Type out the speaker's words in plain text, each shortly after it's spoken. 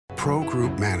Pro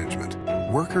Group Management.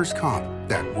 Workers' comp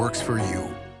that works for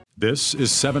you. This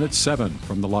is 7 at 7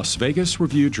 from the Las Vegas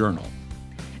Review-Journal.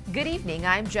 Good evening,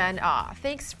 I'm Jen Ah.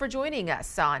 Thanks for joining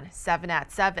us on 7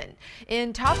 at 7.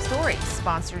 In Top Stories,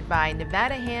 sponsored by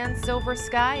Nevada Hand Silver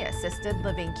Sky Assisted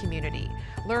Living Community.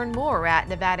 Learn more at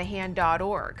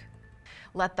nevadahand.org.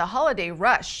 Let the holiday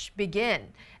rush begin.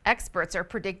 Experts are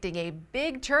predicting a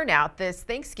big turnout this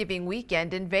Thanksgiving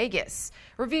weekend in Vegas.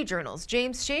 Review Journal's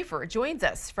James Schaefer joins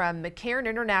us from McCarran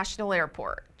International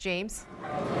Airport. James?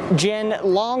 Jen,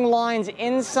 long lines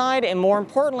inside and more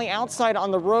importantly outside on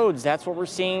the roads. That's what we're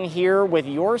seeing here with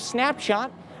your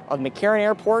snapshot of McCarran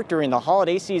Airport during the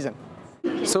holiday season.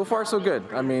 So far, so good.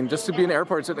 I mean, just to be in the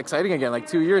airport, it's exciting again. Like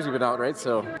 2 years we've been out, right?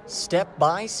 So step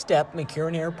by step,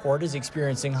 McCarran Airport is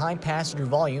experiencing high passenger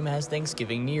volume as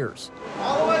Thanksgiving nears.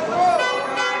 All the way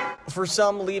through. For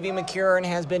some, leaving McCarran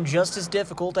has been just as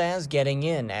difficult as getting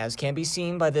in, as can be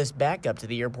seen by this backup to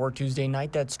the airport Tuesday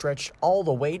night that stretched all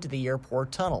the way to the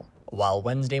airport tunnel, while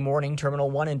Wednesday morning Terminal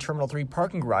 1 and Terminal 3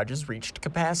 parking garages reached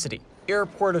capacity.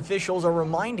 Airport officials are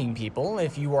reminding people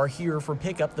if you are here for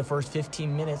pickup, the first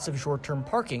 15 minutes of short-term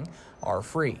parking are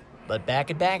free. But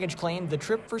Back at Baggage claimed the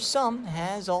trip for some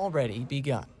has already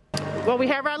begun. Well, we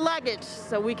have our luggage,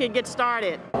 so we can get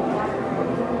started.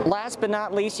 Last but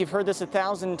not least, you've heard this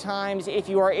 1,000 times. If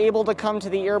you are able to come to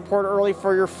the airport early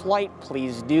for your flight,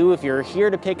 please do. If you're here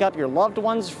to pick up your loved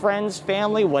ones, friends,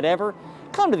 family, whatever,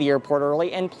 come to the airport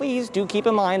early. And please do keep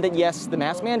in mind that, yes, the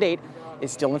mask mandate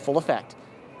is still in full effect.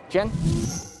 Jen?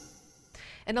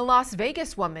 And a Las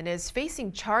Vegas woman is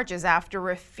facing charges after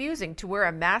refusing to wear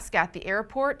a mask at the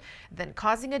airport, then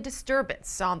causing a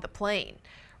disturbance on the plane.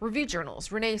 Review Journal's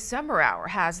Renee Summerhour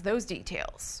has those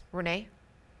details. Renee?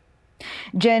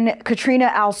 Jen, Katrina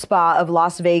Alspa of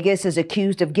Las Vegas is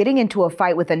accused of getting into a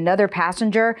fight with another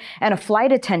passenger and a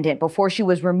flight attendant before she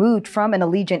was removed from an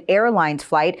Allegiant Airlines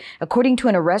flight, according to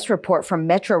an arrest report from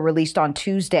Metro released on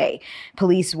Tuesday.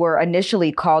 Police were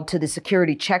initially called to the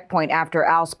security checkpoint after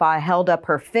Alspa held up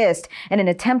her fist in an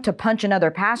attempt to punch another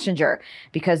passenger.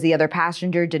 Because the other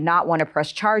passenger did not want to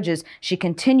press charges, she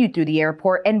continued through the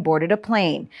airport and boarded a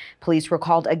plane. Police were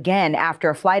called again after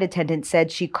a flight attendant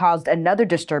said she caused another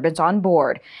disturbance on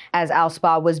board. As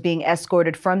Alspa was being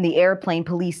escorted from the airplane,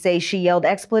 police say she yelled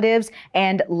expletives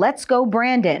and "Let's go,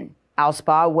 Brandon."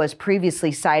 Alspa was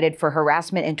previously cited for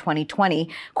harassment in 2020.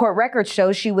 Court records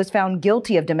show she was found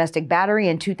guilty of domestic battery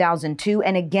in 2002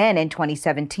 and again in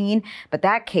 2017, but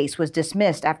that case was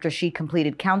dismissed after she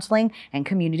completed counseling and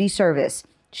community service.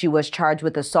 She was charged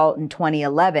with assault in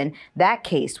 2011. That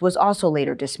case was also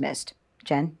later dismissed.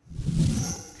 Jen?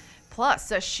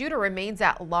 Plus, a shooter remains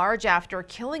at large after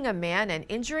killing a man and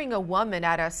injuring a woman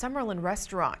at a Summerlin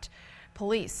restaurant.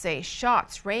 Police say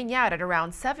shots rang out at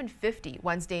around 7:50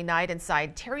 Wednesday night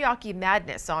inside Teriyaki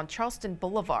Madness on Charleston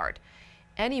Boulevard.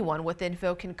 Anyone with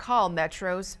info can call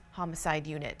Metro's homicide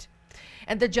unit.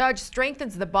 And the judge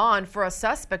strengthens the bond for a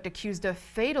suspect accused of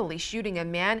fatally shooting a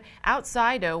man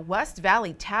outside a West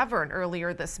Valley tavern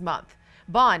earlier this month.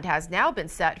 Bond has now been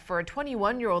set for a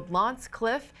 21-year-old Lance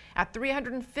Cliff at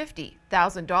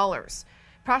 $350,000.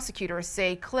 Prosecutors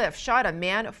say Cliff shot a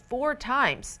man 4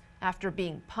 times after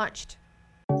being punched.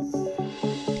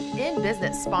 In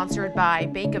Business, sponsored by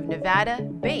Bank of Nevada,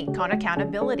 Bank on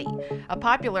Accountability. A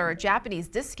popular Japanese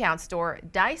discount store,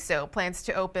 Daiso, plans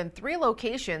to open 3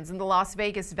 locations in the Las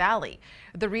Vegas Valley.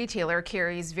 The retailer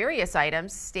carries various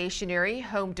items: stationery,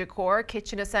 home decor,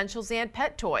 kitchen essentials, and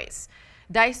pet toys.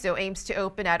 Daiso aims to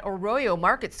open at Arroyo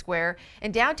Market Square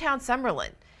in downtown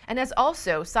Summerlin and has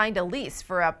also signed a lease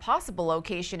for a possible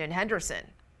location in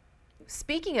Henderson.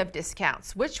 Speaking of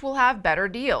discounts, which will have better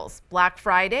deals, Black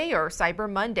Friday or Cyber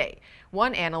Monday?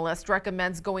 One analyst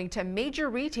recommends going to major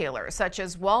retailers such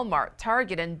as Walmart,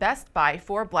 Target, and Best Buy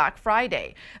for Black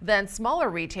Friday, then smaller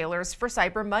retailers for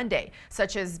Cyber Monday,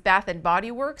 such as Bath &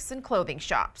 Body Works and clothing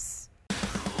shops.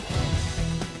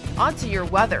 On to your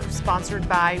weather, sponsored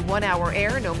by 1 Hour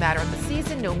Air. No matter the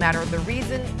season, no matter the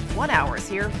reason, 1 Hour is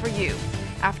here for you.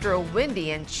 After a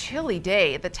windy and chilly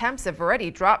day, the temps have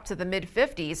already dropped to the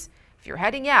mid-50s. If you're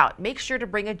heading out, make sure to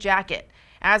bring a jacket.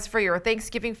 As for your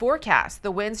Thanksgiving forecast,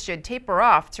 the winds should taper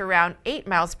off to around 8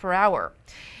 miles per hour.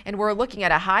 And we're looking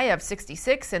at a high of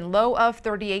 66 and low of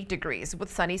 38 degrees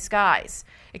with sunny skies.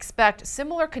 Expect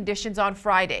similar conditions on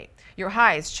Friday. Your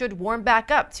highs should warm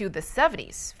back up to the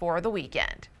 70s for the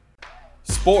weekend.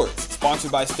 Sports,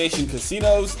 sponsored by Station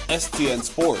Casinos, STN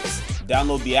Sports.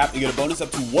 Download the app and get a bonus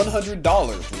up to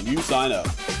 $100 when you sign up.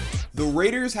 The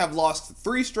Raiders have lost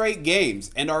 3 straight games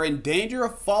and are in danger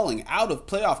of falling out of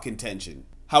playoff contention.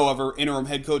 However, interim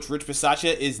head coach Rich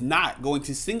Bisaccia is not going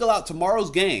to single out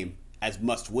tomorrow's game as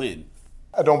must win.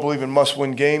 I don't believe in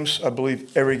must-win games. I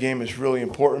believe every game is really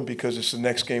important because it's the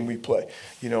next game we play.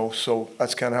 So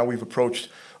that's kind of how we've approached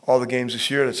all the games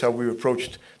this year. That's how we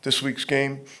approached this week's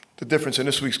game. The difference in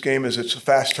this week's game is it's a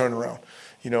fast turnaround.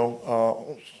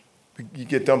 You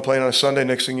get done playing on a Sunday,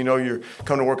 next thing you know, you're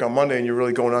coming to work on Monday and you're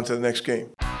really going on to the next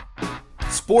game.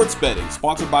 Sports betting,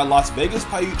 sponsored by Las Vegas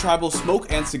Paiute Tribal Smoke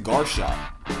and Cigar Shop.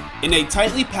 In a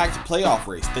tightly packed playoff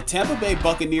race, the Tampa Bay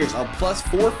Buccaneers are plus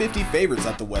 450 favorites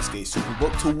at the Westgate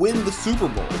Superbook to win the Super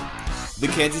Bowl. The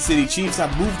Kansas City Chiefs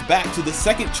have moved back to the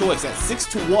second choice at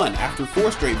 6-1 after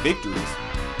 4 straight victories.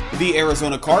 The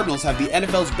Arizona Cardinals have the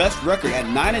NFL's best record at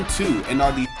 9-2 and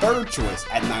are the third choice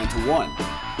at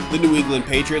 9-1. The New England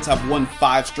Patriots have won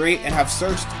 5 straight and have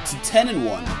surged to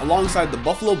 10-1 alongside the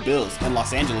Buffalo Bills and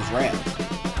Los Angeles Rams.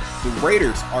 The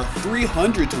Raiders are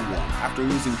 300-1 after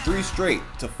losing 3 straight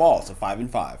to fall to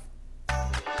 5-5.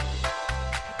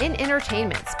 In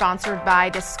entertainment, sponsored by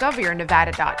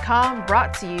DiscoverYourNevada.com,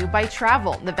 brought to you by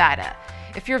Travel Nevada.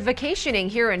 If you're vacationing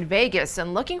here in Vegas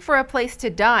and looking for a place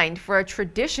to dine for a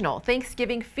traditional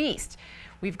Thanksgiving feast,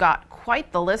 we've got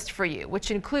quite the list for you, which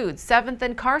includes 7th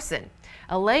and Carson,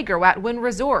 Allegro at Wynn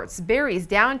Resorts, Barry's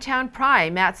Downtown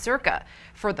Prime at Circa.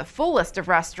 For the full list of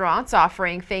restaurants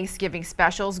offering Thanksgiving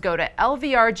specials, go to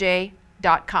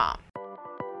lvrj.com.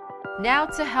 Now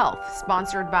to health,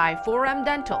 sponsored by 4M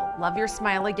Dental. Love your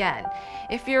smile again.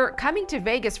 If you're coming to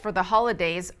Vegas for the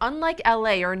holidays, unlike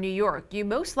LA or New York, you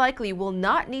most likely will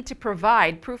not need to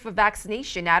provide proof of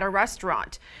vaccination at a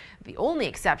restaurant. The only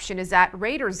exception is at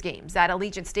Raiders games at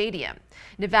Allegiant Stadium.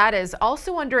 Nevada is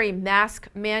also under a mask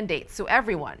mandate, so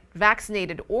everyone,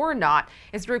 vaccinated or not,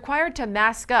 is required to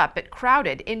mask up at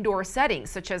crowded indoor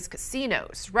settings such as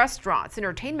casinos, restaurants,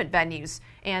 entertainment venues,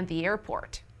 and the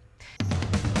airport.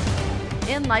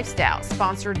 In lifestyle,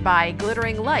 sponsored by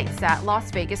Glittering Lights at Las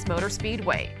Vegas Motor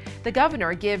Speedway. The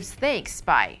governor gives thanks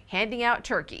by handing out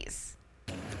turkeys.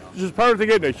 This is part of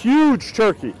getting a huge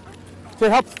turkey to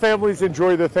help families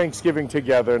enjoy the Thanksgiving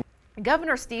together.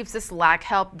 Governor Steve Sisolak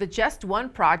helped the Just One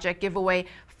Project give away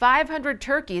 500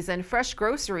 turkeys and fresh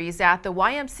groceries at the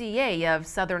YMCA of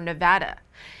Southern Nevada.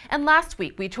 And last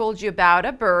week we told you about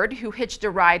a bird who hitched a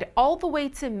ride all the way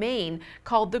to Maine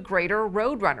called the greater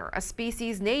roadrunner, a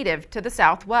species native to the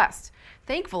Southwest.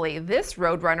 Thankfully, this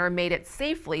roadrunner made it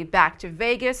safely back to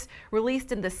Vegas,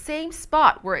 released in the same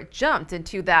spot where it jumped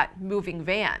into that moving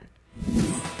van.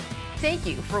 Thank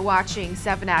you for watching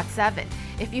 7 at 7.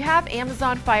 If you have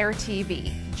Amazon Fire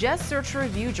TV, just search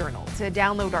Review Journal to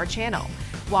download our channel.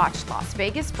 Watch Las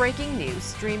Vegas breaking news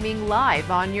streaming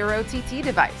live on your OTT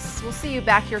device. We'll see you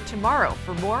back here tomorrow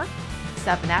for more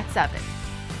 7 at 7.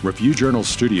 Review Journal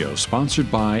Studio, sponsored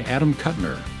by Adam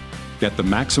Kuttner. Get the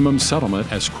maximum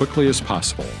settlement as quickly as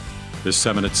possible. This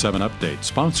 7 at 7 update,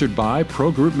 sponsored by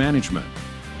Pro Group Management.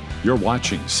 You're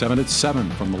watching 7 at 7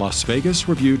 from the Las Vegas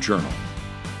Review Journal.